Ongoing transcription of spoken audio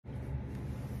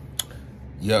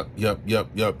Yup.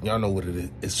 Y'all know what it is.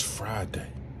 It's Friday.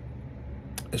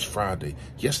 It's Friday.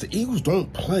 Yes, the Eagles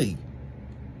don't play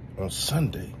on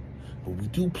Sunday, but we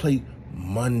do play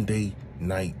Monday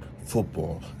Night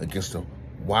Football against the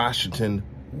Washington,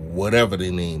 whatever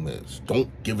their name is.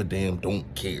 Don't give a damn,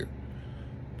 don't care.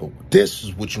 But this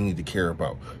is what you need to care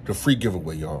about. The free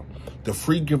giveaway, y'all. The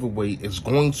free giveaway is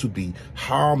going to be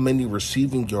how many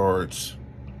receiving yards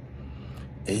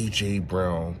A.J.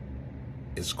 Brown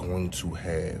is going to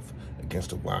have against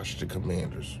the Washington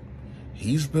Commanders.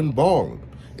 He's been balling.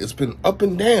 It's been up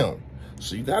and down.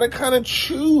 So you got to kind of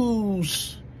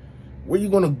choose where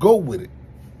you're going to go with it.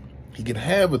 He can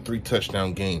have a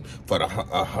 3-touchdown game for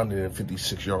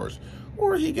 156 yards.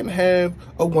 Or he can have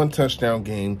a 1-touchdown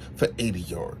game for 80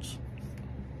 yards.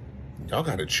 Y'all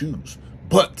got to choose.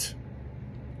 But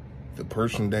the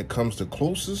person that comes the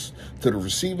closest to the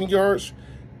receiving yards,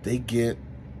 they get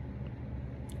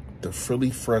the Philly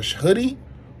Fresh hoodie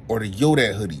or the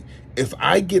Yoda hoodie. If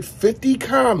I get 50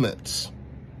 comments,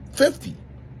 50,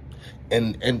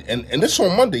 and it's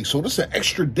on Monday, so this is an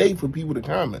extra day for people to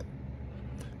comment,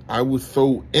 I would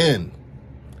throw in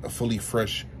a Philly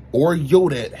Fresh or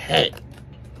Yoda hat.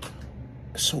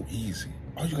 It's so easy.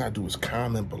 All you gotta do is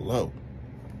comment below.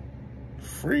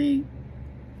 Free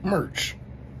merch.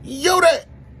 Yoda.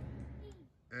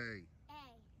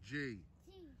 A-G-L-E-S.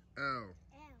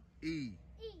 Eagles!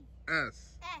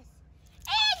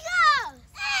 Eagles!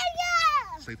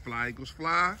 Say fly, Eagles,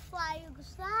 fly. Fly,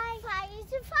 Eagles, fly. Fly,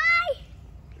 Eagles, fly.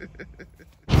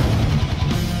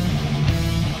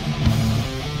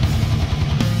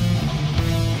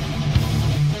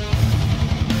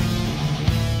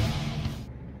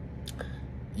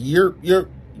 Yo,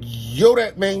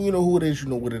 that man, you know who it is, you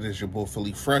know what it is, your boy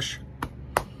Philly Fresh,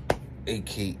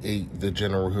 aka the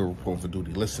General here reporting for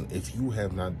duty. Listen, if you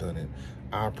have not done it,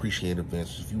 I appreciate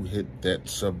advance. If you hit that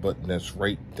sub button that's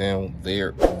right down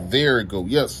there, there it go.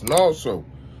 Yes, and also,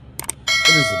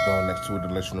 it is a bell next to it to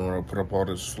let you know when I put up all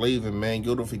this flavor, man.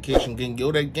 Yo, notification gang,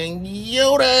 yo, that gang,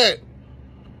 yo, that.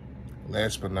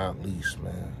 Last but not least,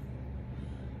 man,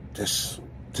 this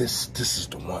is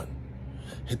the one.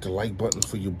 Hit the like button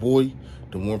for your boy.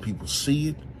 The more people see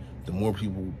it, the more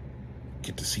people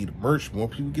get to see the merch, the more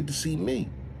people get to see me.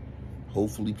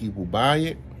 Hopefully people buy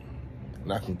it,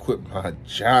 and I can quit my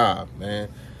job, man.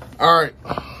 All right.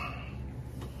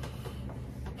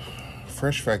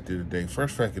 Fresh fact of the day.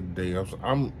 Fresh fact of the day.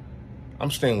 I'm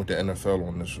staying with the NFL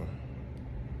on this one.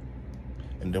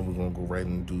 And then we're going to go right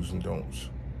into do's and don'ts.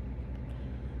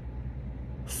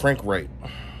 Frank Reich.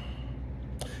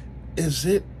 Is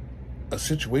it a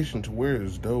situation to where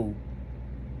as though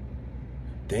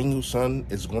Danielson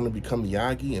is going to become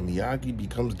Miyagi and Miyagi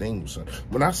becomes Danielson?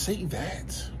 When I say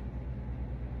that,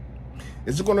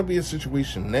 is it going to be a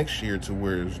situation next year to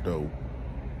where as though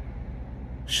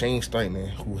Shane Steichen,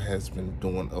 who has been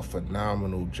doing a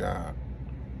phenomenal job,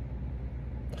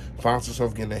 finds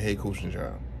himself getting a head coaching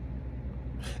job?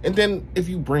 And then if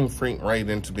you bring Frank Reich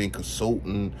into being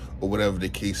consultant or whatever the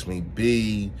case may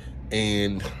be,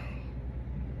 and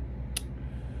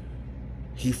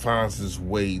he finds his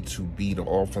way to be the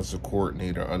offensive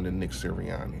coordinator under Nick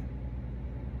Sirianni,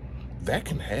 that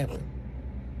can happen.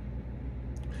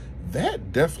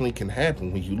 That definitely can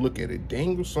happen when you look at it.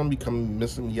 Danielson becoming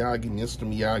Mr. Miyagi, Mr.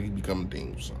 Miyagi becoming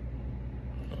Danielson.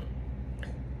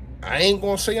 I ain't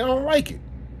going to say I don't like it.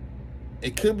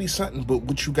 It could be something, but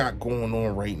what you got going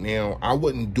on right now, I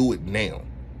wouldn't do it now.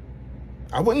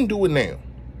 I wouldn't do it now.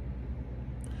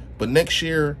 But next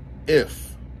year,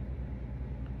 if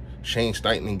Shane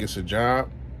Steichen gets a job,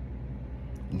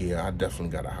 yeah, I definitely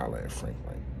got to holler at Frank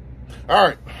Reich. All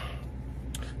right.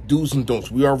 Do's and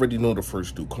don'ts. We already know the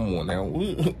first do. Come on now.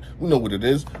 We know what it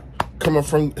is. Coming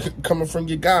from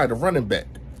your guy, the running back.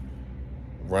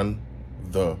 Run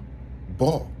the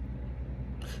ball.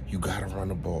 You got to run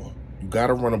the ball. You got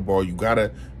to run the ball. You got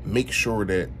to make sure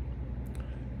that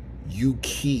you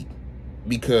keep,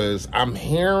 because I'm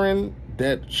hearing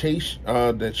that Chase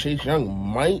Young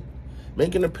might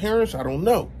make an appearance. I don't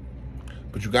know.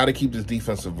 But you got to keep this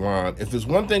defensive line. If there's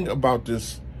one thing about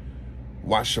this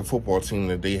Washington football team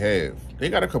that they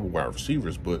got a couple wide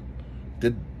receivers, but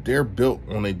they're built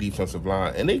on a defensive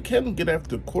line, and they can get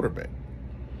after the quarterback.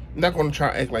 I'm not going to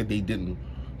try to act like they didn't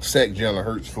sack Jalen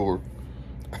Hurts for,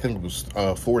 I think it was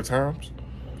 4 times.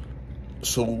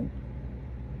 So,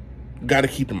 got to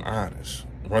keep them honest.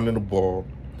 Running the ball.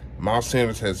 Miles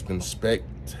Sanders has been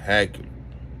spectacular.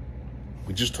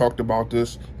 We just talked about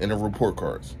this in the report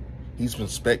cards. He's been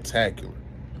spectacular.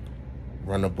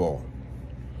 Run the ball.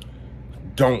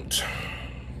 Don't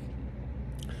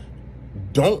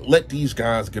let these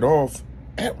guys get off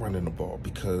at running the ball,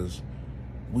 because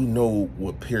we know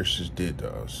what Pierce just did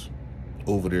to us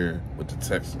over there with the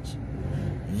Texans.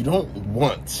 You don't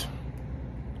want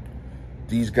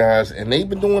these guys, and they've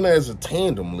been doing that as a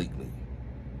tandem lately,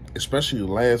 especially the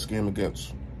last game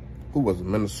against, who was it,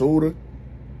 Minnesota?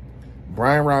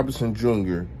 Brian Robinson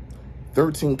Jr.,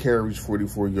 13 carries,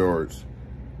 44 yards.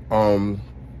 And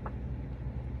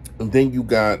then you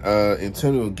got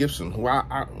Antonio Gibson, who I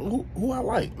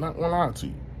like, not gonna lie to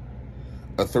you,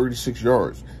 36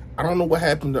 yards. I don't know what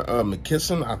happened to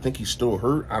McKisson. I think he's still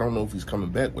hurt. I don't know if he's coming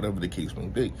back, whatever the case may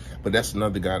be. But that's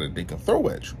another guy that they can throw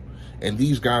at you. And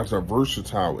these guys are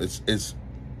versatile. It's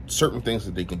certain things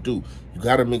that they can do. You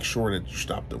got to make sure that you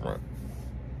stop the run.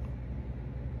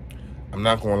 I'm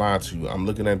not going to lie to you. I'm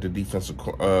looking at the defensive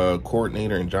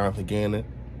coordinator and Jonathan Gannon.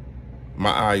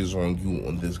 My eye is on you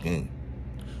on this game.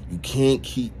 You can't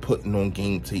keep putting on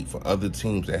game tape for other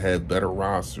teams that have better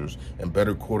rosters and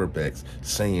better quarterbacks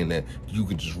saying that you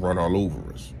can just run all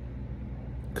over us.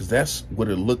 Because that's what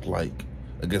it looked like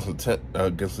against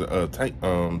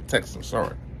the Texans.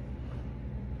 Sorry.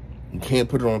 You can't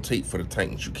put it on tape for the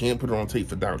Titans. You can't put it on tape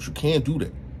for Dallas. You can't do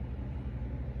that.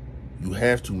 You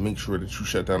have to make sure that you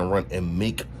shut down a run and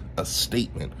make a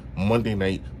statement Monday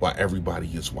night while everybody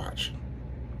is watching.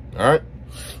 All right?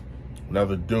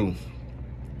 Another do.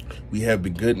 We have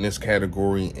been good in this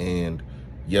category, and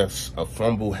yes, a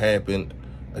fumble happened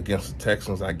against the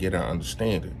Texans. I get it, I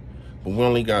understand it. But we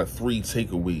only got 3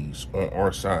 takeaways on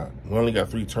our side. We only got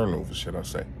 3 turnovers, should I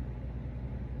say.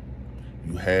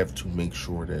 You have to make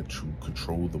sure that you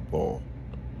control the ball.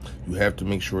 You have to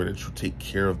make sure that you take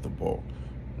care of the ball.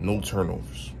 No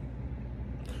turnovers.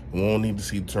 We won't need to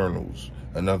see turnovers.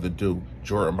 Another dude,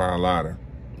 Jordan Mailata.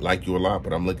 Like you a lot,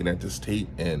 but I'm looking at this tape,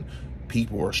 and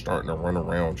people are starting to run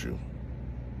around you.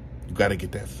 You got to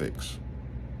get that fixed.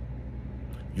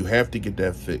 You have to get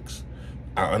that fixed.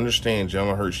 I understand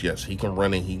Jalen Hurts, yes, he can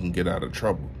run and he can get out of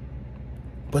trouble.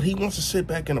 But he wants to sit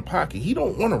back in the pocket. He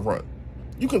don't want to run.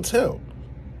 You can tell.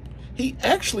 He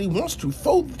actually wants to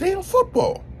throw the damn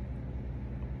football.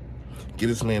 Get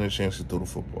this man a chance to throw the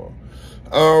football.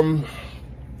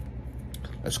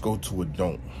 Let's go to a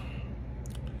don't.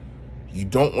 You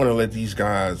don't want to let these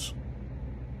guys.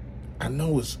 I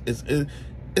know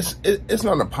it's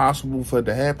not impossible for it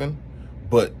to happen,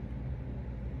 but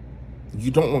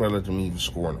you don't want to let them even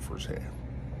score in the first half.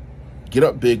 Get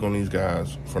up big on these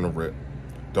guys from the rip.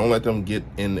 Don't let them get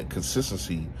in the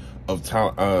consistency of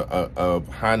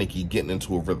Heineke getting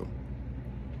into a rhythm.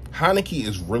 Heineke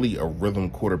is really a rhythm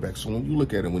quarterback. So when you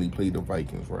look at it when he played the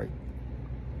Vikings, right?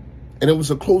 And it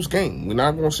was a close game. We're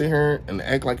not going to sit here and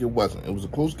act like it wasn't. It was a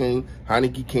close game.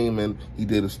 Heineke came in. He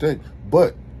did his thing.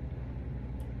 But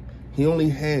he only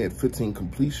had 15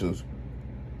 completions,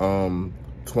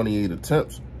 28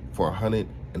 attempts for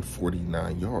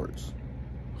 149 yards.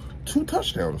 2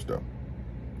 touchdowns, though.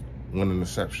 1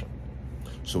 interception.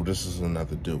 So this is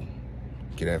another do.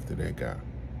 Get after that guy.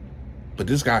 But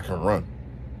this guy can run.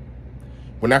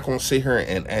 We're not going to sit here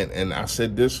and I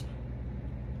said this.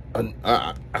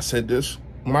 I said this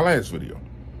in my last video.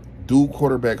 Dual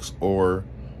quarterbacks are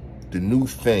the new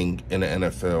thing in the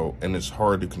NFL, and it's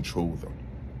hard to control them.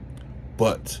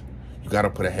 But you got to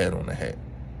put a head on the hat.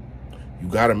 You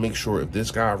got to make sure if this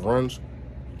guy runs,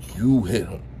 you hit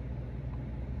him.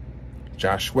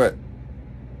 Josh Sweat,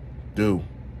 dude,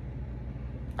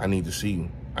 I need to see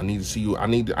you. I need to see you. I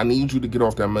need you to get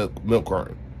off that milk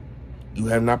carton. You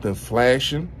have not been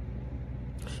flashing.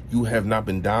 You have not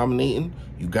been dominating.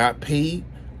 You got paid.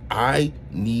 I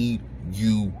need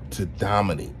you to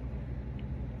dominate.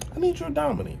 I need you to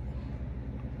dominate.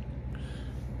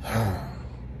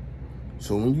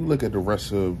 So when you look at the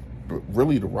rest of,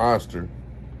 really the roster,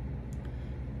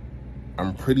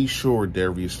 I'm pretty sure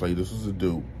Darius Slay, this is a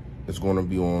dude, is going to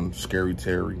be on Scary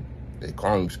Terry. They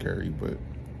call him Scary, but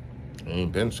he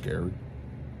ain't been scary.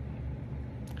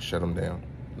 Shut him down.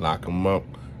 Lock him up.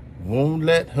 Won't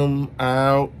let him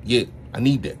out. Yeah, I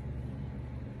need that.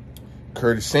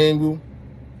 Curtis Samuel.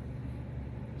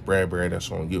 Bradbury,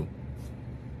 that's on you.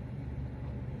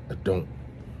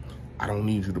 I don't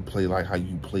need you to play like how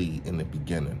you played in the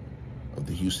beginning of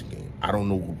the Houston game. I don't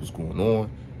know what was going on,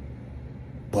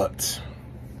 but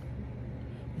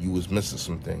you was missing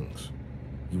some things.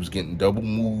 You was getting double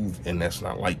moved, and that's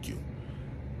not like you.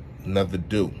 Another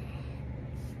do.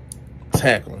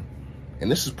 Tackling.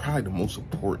 And this is probably the most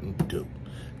important do.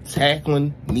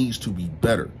 Tackling needs to be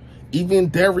better. Even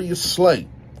Darius Slay,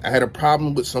 I had a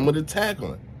problem with some of the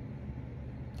tackling.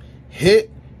 Hit,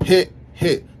 hit,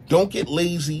 hit. Don't get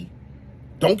lazy.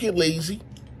 Don't get lazy.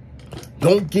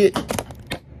 Don't get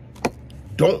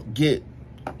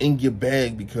in your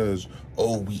bag because,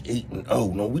 oh, we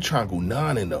 8-0. No, we trying to go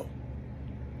 9-0.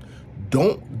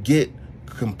 Don't get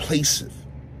complacent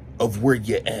of where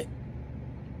you're at.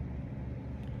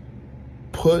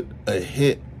 Put a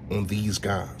hit on these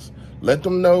guys. Let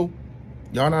them know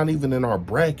y'all not even in our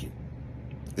bracket.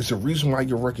 It's a reason why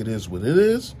your record is what it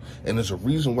is, and it's a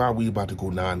reason why we about to go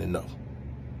 9-0.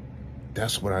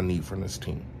 That's what I need from this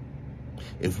team.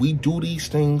 If we do these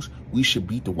things, we should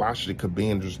beat the Washington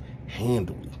Commanders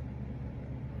handily.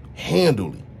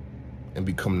 Handily. And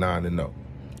become 9-0.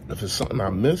 If it's something I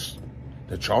missed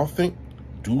that y'all think,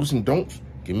 do's and don'ts,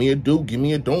 give me a do, give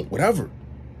me a don't, whatever.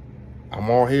 I'm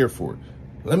all here for it.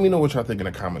 Let me know what y'all think in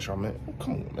the comments, y'all, man. Oh,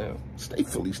 come on, man. Stay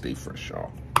Philly, stay fresh,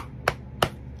 y'all.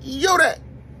 Yo, that.